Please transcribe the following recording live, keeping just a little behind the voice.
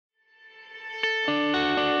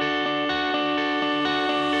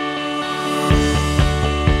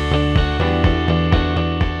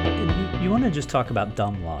to just talk about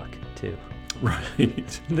dumb luck too.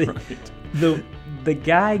 Right. The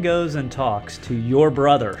guy goes and talks to your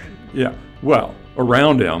brother. Yeah. Well,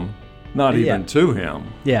 around him, not even to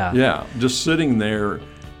him. Yeah. Yeah. Just sitting there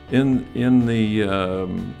in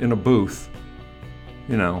a booth,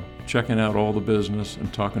 checking out all the business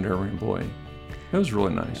and talking to every employee. It was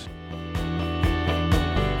really nice.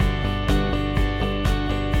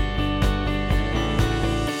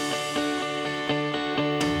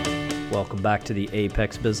 Welcome back to the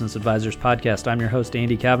Apex Business Advisors Podcast. I'm your host,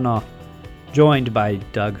 Andy Kavanaugh, joined by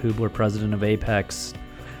Doug Hubler, president of Apex.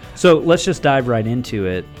 So let's just dive right into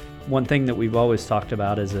it. One thing that we've always talked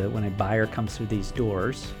about is that when a buyer comes through these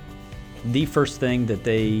doors, the first thing that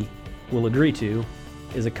they will agree to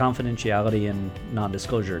is a confidentiality and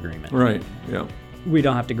non-disclosure agreement. Right, yeah. We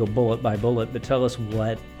don't have to go bullet by bullet, but tell us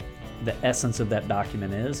what the essence of that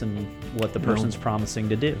document is and what the person's promising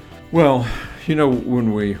to do. Well,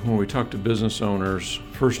 when we talk to business owners,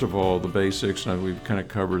 first of all, the basics, and we've kind of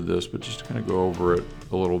covered this, but just to kind of go over it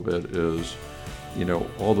a little bit is,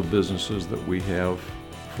 all the businesses that we have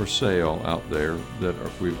for sale out there that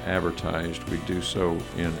we've advertised, we do so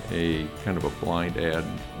in a kind of a blind ad,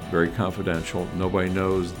 very confidential. Nobody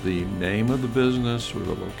knows the name of the business or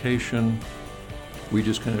the location. We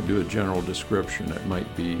just kind of do a general description. It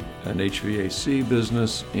might be an HVAC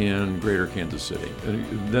business in Greater Kansas City.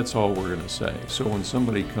 That's all we're going to say. So when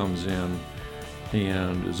somebody comes in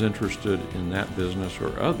and is interested in that business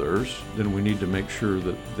or others, then we need to make sure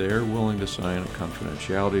that they're willing to sign a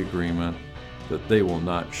confidentiality agreement, that they will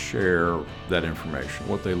not share that information.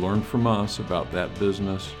 What they learn from us about that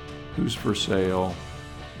business, who's for sale,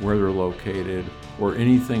 where they're located, or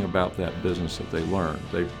anything about that business that they learn.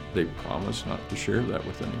 They promise not to share that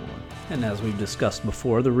with anyone. And as we've discussed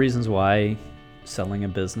before, the reasons why selling a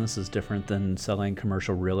business is different than selling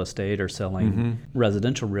commercial real estate or selling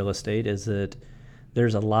residential real estate is that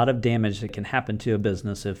there's a lot of damage that can happen to a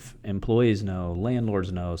business if employees know,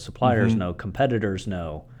 landlords know, suppliers know, competitors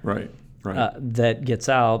know. Right. That gets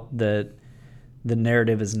out that the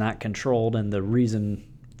narrative is not controlled and the reason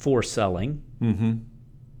for selling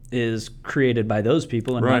is created by those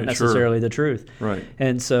people and not necessarily the truth. Right.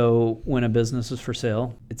 And so when a business is for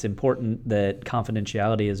sale, it's important that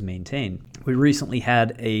confidentiality is maintained. We recently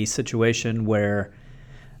had a situation where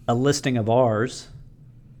a listing of ours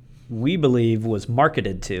we believe was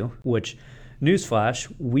marketed to, which,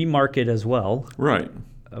 newsflash, we market as well. Right.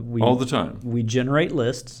 All the time. We generate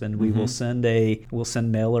lists and we will send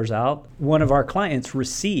mailers out. One of our clients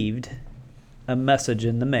received a message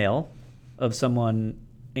in the mail of someone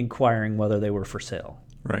inquiring whether they were for sale.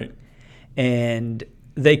 Right. And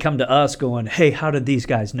they come to us going, hey, how did these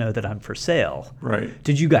guys know that I'm for sale? Right.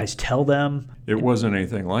 Did you guys tell them? It wasn't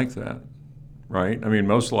anything like that, right? I mean,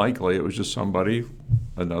 most likely it was just somebody,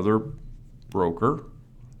 another broker,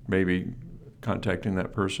 maybe contacting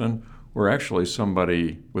that person, or actually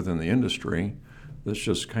somebody within the industry that's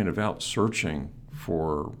just kind of out searching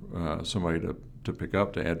for somebody to pick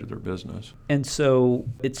up to add to their business. And so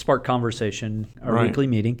it sparked conversation, our weekly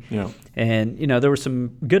meeting. Yeah. And, there was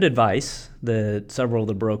some good advice that several of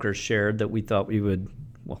the brokers shared that we thought we would,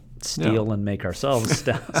 steal and make ourselves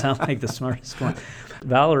sound like the smartest one.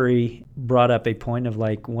 Valerie brought up a point of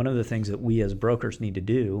one of the things that we as brokers need to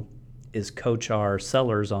do is coach our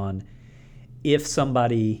sellers on if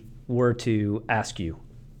somebody were to ask you,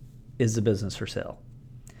 is the business for sale?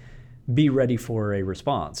 Be ready for a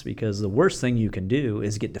response, because the worst thing you can do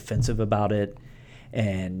is get defensive about it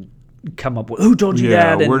and come up with, who told you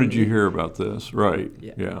that? Yeah, where did you hear about this? Right,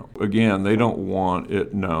 yeah. Again, they don't want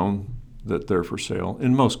it known that they're for sale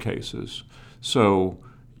in most cases. So,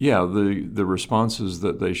 yeah, the responses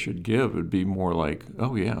that they should give would be more like,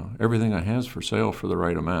 oh, yeah, everything I have is for sale for the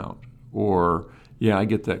right amount. Or, yeah, I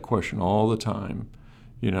get that question all the time.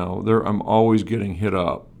 I'm always getting hit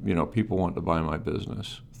up. People want to buy my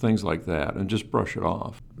business, things like that, and just brush it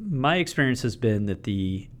off. My experience has been that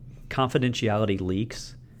the confidentiality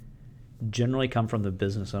leaks generally come from the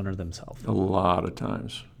business owner themselves. A lot of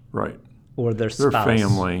times, right. Or their spouse. Their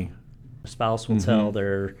family. Spouse will tell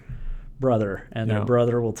their brother, and their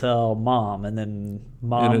brother will tell mom, and then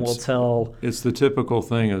mom will tell... It's the typical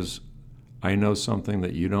thing is, I know something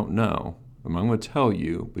that you don't know. I'm going to tell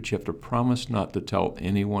you, but you have to promise not to tell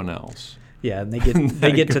anyone else. Yeah, and they get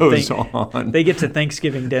to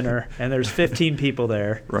Thanksgiving dinner, and there's 15 people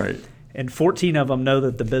there. Right. And 14 of them know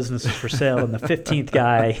that the business is for sale, and the 15th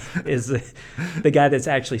guy is the guy that's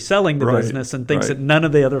actually selling the business and thinks that none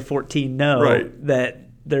of the other 14 know that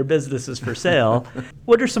their business is for sale.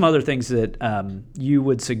 What are some other things that you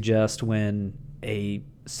would suggest when a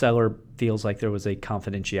seller feels like there was a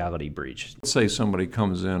confidentiality breach. Let's say somebody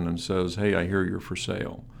comes in and says, hey, I hear you're for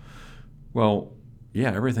sale. Well,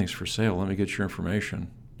 yeah, everything's for sale. Let me get your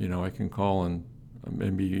information. I can call and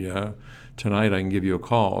maybe tonight I can give you a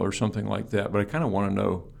call or something like that. But I kind of want to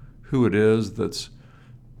know who it is that's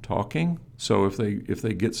talking. So if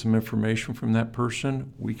they get some information from that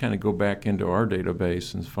person, we kind of go back into our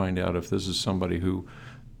database and find out if this is somebody who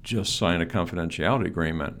just signed a confidentiality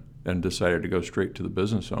agreement and decided to go straight to the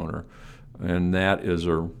business owner. And that is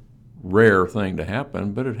a rare thing to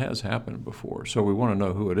happen, but it has happened before. So we want to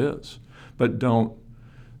know who it is. But don't,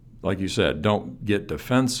 like you said, don't get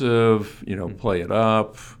defensive, play it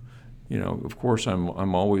up. Of course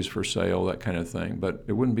I'm always for sale, that kind of thing, but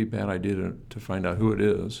it wouldn't be a bad idea to find out who it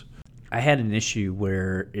is. I had an issue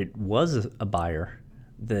where it was a buyer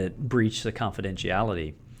that breached the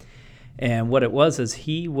confidentiality. And what it was is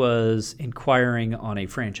he was inquiring on a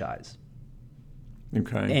franchise.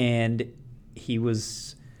 Okay. And he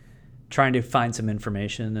was trying to find some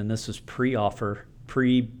information, and this was pre-offer,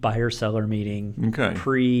 pre-buyer-seller meeting, Okay.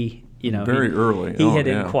 Very early. He had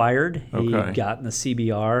inquired. He Okay. had gotten the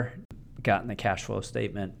CBR, gotten the cash flow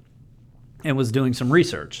statement, and was doing some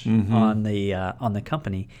research on the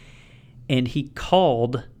company. And he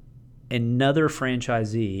called another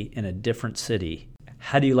franchisee in a different city.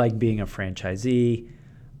 How do you like being a franchisee?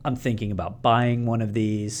 I'm thinking about buying one of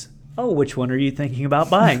these. Oh, which one are you thinking about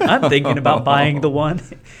buying? I'm thinking about buying the one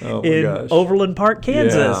in Overland Park,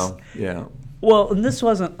 Kansas. Yeah. Well, and this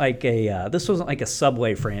wasn't like a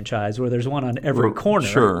Subway franchise where there's one on every corner.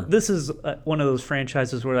 Sure. This is one of those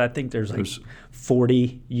franchises where I think there's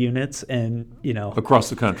 40 units and across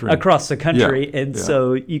the country. Yeah. And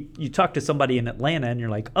so you talk to somebody in Atlanta and you're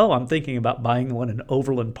like, oh, I'm thinking about buying the one in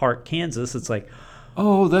Overland Park, Kansas. It's like,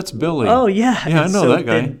 oh, that's Billy. Oh yeah. Yeah, I know that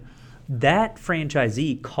guy. Then that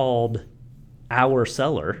franchisee called our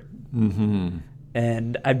seller. Mm-hmm.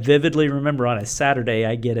 And I vividly remember on a Saturday,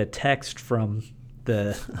 I get a text from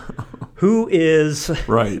who is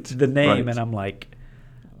the name, right. and I'm like,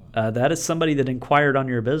 that is somebody that inquired on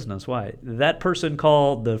your business. Why? That person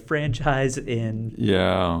called the franchise in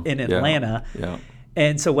Atlanta. Yeah.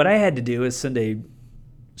 And so what I had to do is send a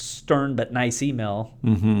stern but nice email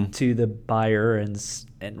to the buyer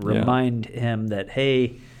and remind him that,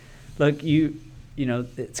 hey, look,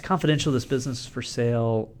 it's confidential. This business is for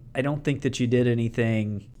sale. I don't think that you did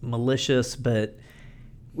anything malicious, but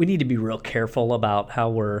we need to be real careful about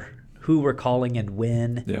who we're calling and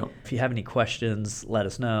when. Yeah. If you have any questions, let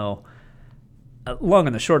us know. Long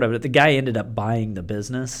and the short of it, the guy ended up buying the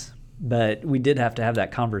business, but we did have to have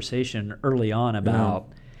that conversation early on about,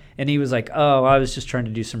 and he was like, oh, I was just trying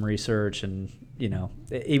to do some research, and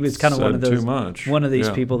he was kind of one of these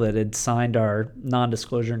people that had signed our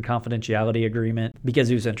non-disclosure and confidentiality agreement because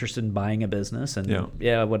he was interested in buying a business, and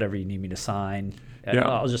whatever you need me to sign,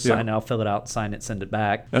 I'll just sign it, I'll fill it out, sign it, send it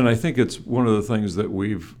back. And I think it's one of the things that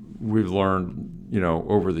we've learned,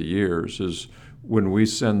 over the years is when we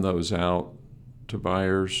send those out to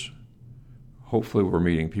buyers, hopefully we're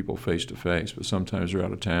meeting people face to face, but sometimes they're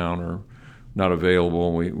out of town or not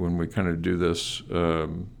available. When we kind of do this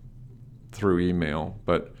through email,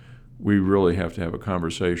 but we really have to have a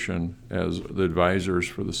conversation as the advisors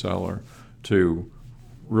for the seller to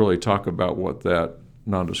really talk about what that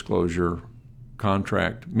non-disclosure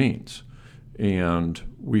contract means. And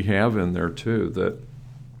we have in there too that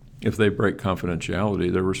if they break confidentiality,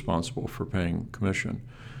 they're responsible for paying commission,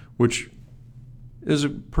 which is a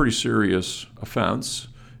pretty serious offense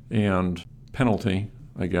and penalty,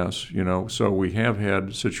 I guess, So we have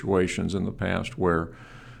had situations in the past where,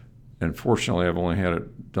 and fortunately, I've only had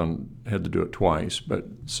to do it twice, but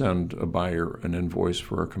send a buyer an invoice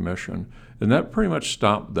for a commission. And that pretty much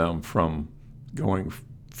stopped them from going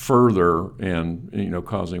further and,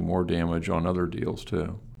 causing more damage on other deals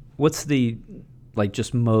too. What's the,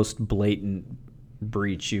 just most blatant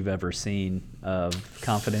breach you've ever seen of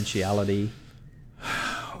confidentiality?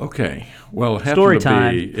 Okay. Well,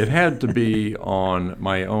 it had to be on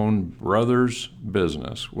my own brother's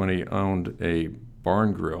business when he owned a bar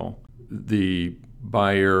and grill. The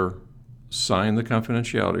buyer signed the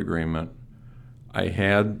confidentiality agreement. I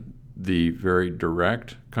had the very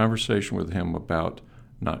direct conversation with him about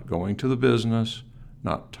not going to the business,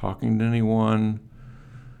 not talking to anyone.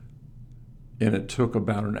 And it took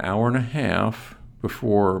about an hour and a half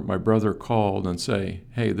before my brother called and say,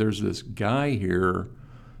 hey, there's this guy here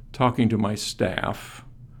talking to my staff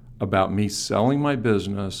about me selling my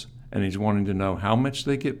business, and he's wanting to know how much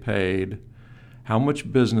they get paid, how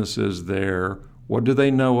much business is there, what do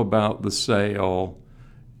they know about the sale.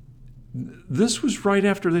 This was right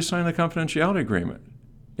after they signed the confidentiality agreement.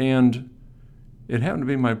 And it happened to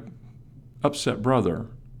be my upset brother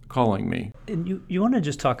calling me. And you want to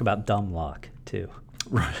just talk about dumb luck, too.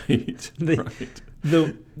 Right, right.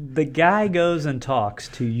 The guy goes and talks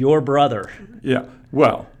to your brother. Yeah,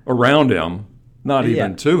 well, around him, not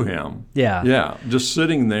even to him. Yeah. Yeah, just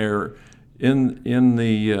sitting there in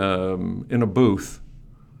a booth,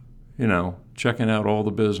 checking out all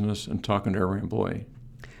the business and talking to every employee.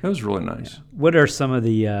 It was really nice. Yeah. What are some of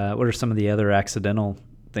the other accidental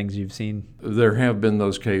things you've seen? There have been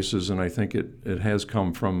those cases, and I think it has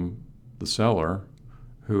come from the seller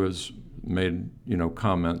who has made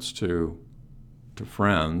comments to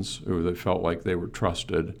friends who they felt like they were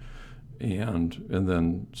trusted, and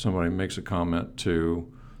then somebody makes a comment to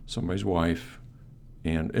somebody's wife,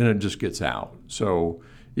 and it just gets out. So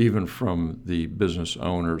even from the business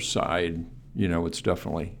owner's side, it's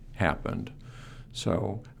definitely happened.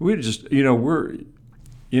 So we just, we're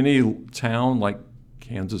any town like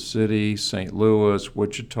Kansas City, St. Louis,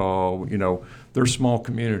 Wichita, they're small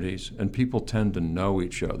communities, and people tend to know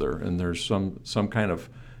each other, and there's some kind of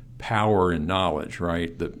power in knowledge,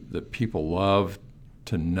 right? That people love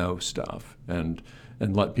to know stuff and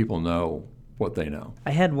let people know what they know.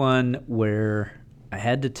 I had one where I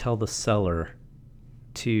had to tell the seller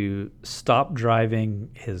to stop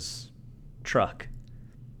driving his truck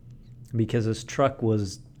because his truck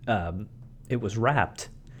was it was wrapped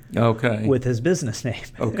with his business name.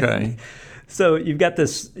 Okay. So you've got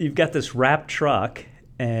this wrapped truck,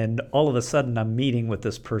 and all of a sudden I'm meeting with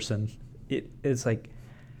this person. It's like,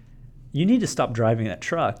 you need to stop driving that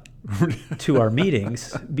truck to our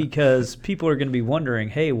meetings because people are going to be wondering,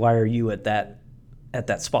 hey, why are you at that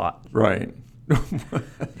spot? Right.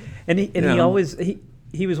 And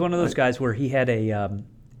he was one of those guys where he had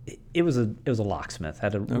it was a locksmith,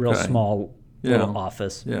 had a real small little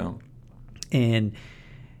office. Yeah. And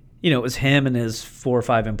it was him and his 4 or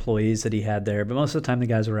 5 employees that he had there, but most of the time the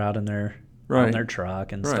guys were out in their on their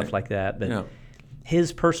truck and stuff like that. But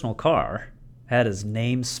his personal car had his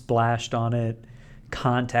name splashed on it,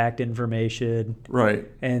 contact information. Right.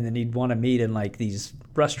 And then he'd want to meet in like these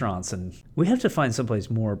restaurants, and we have to find someplace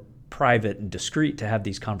more private and discreet to have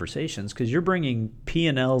these conversations because you're bringing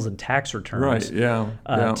P&Ls and tax returns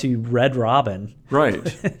to Red Robin.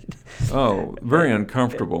 Right. Oh, very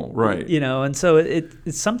uncomfortable. Right. And so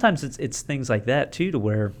it's sometimes it's things like that too, to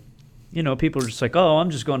where people are just like, oh, I'm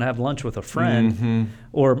just going to have lunch with a friend,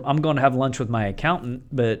 or I'm going to have lunch with my accountant.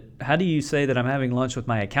 But how do you say that I'm having lunch with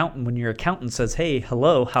my accountant when your accountant says, hey,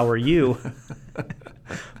 hello, how are you?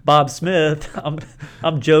 Bob Smith,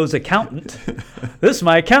 I'm Joe's accountant. This is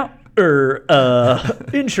my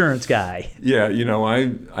insurance guy. Yeah,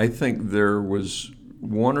 I think there was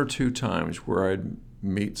 1 or 2 times where I'd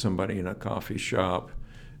meet somebody in a coffee shop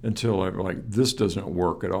until I'm like, this doesn't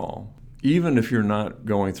work at all. Even if you're not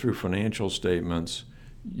going through financial statements,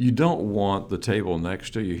 you don't want the table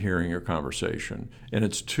next to you hearing your conversation. And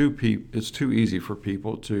it's too easy for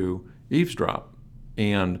people to eavesdrop.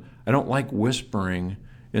 And I don't like whispering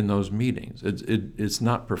in those meetings. It's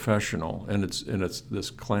not professional, and it's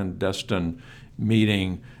this clandestine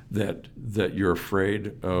meeting that you're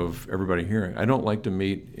afraid of everybody hearing. I don't like to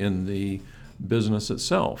meet in the business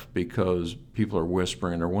itself because people are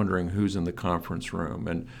whispering. They're wondering who's in the conference room.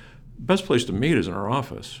 And the best place to meet is in our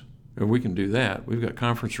office, and we can do that. We've got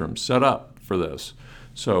conference rooms set up for this,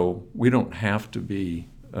 so we don't have to be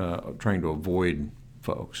trying to avoid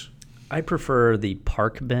folks. I prefer the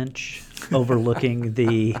park bench overlooking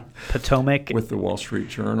the Potomac with the Wall Street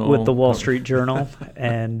Journal. With the Wall Street Journal,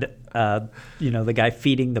 and the guy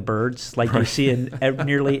feeding the birds, like you see in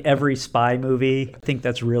nearly every spy movie. I think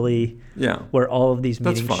that's really where all of these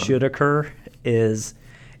meetings should occur. It's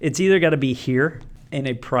either got to be here in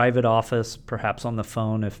a private office, perhaps on the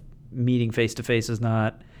phone if meeting face to face is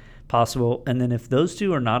not possible, and then if those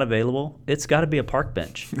two are not available, it's got to be a park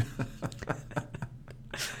bench.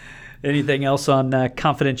 Anything else on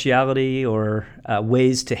confidentiality or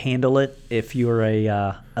ways to handle it if you're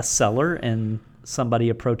a seller and somebody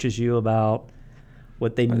approaches you about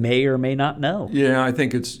what they may or may not know? Yeah, I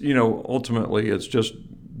think it's, ultimately it's just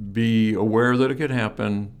be aware that it could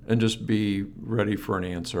happen and just be ready for an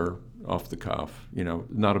answer off the cuff.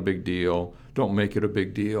 Not a big deal. Don't make it a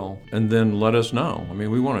big deal. And then let us know. I mean,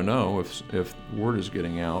 we want to know if word is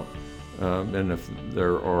getting out and if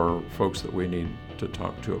there are folks that we need to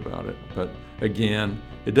talk to about it. But again,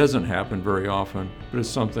 it doesn't happen very often, but it's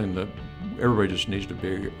something that everybody just needs to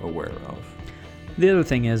be aware of. The other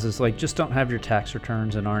thing is just don't have your tax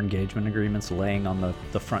returns and our engagement agreements laying on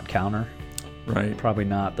the front counter. Right. Probably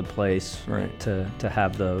not the place to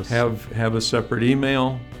have those. Have a separate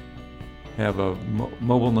email, have a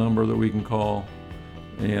mobile number that we can call,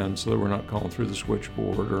 and so that we're not calling through the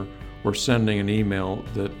switchboard or sending an email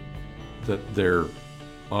that their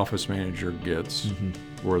office manager gets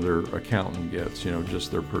or their accountant gets,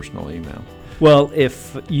 just their personal email. Well,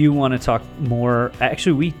 if you want to talk more,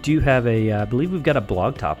 actually, we do have I believe we've got a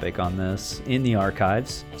blog topic on this in the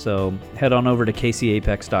archives. So head on over to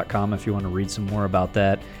kcapex.com if you want to read some more about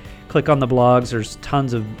that. Click on the blogs. There's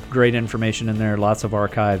tons of great information in there, lots of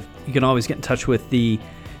archive. You can always get in touch with the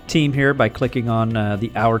team here by clicking on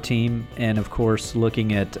the Our Team, and of course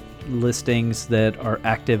looking at listings that are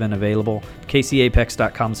active and available.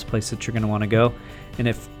 kcapex.com is the place that you're going to want to go. And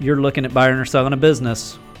if you're looking at buying or selling a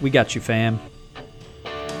business, we got you, fam.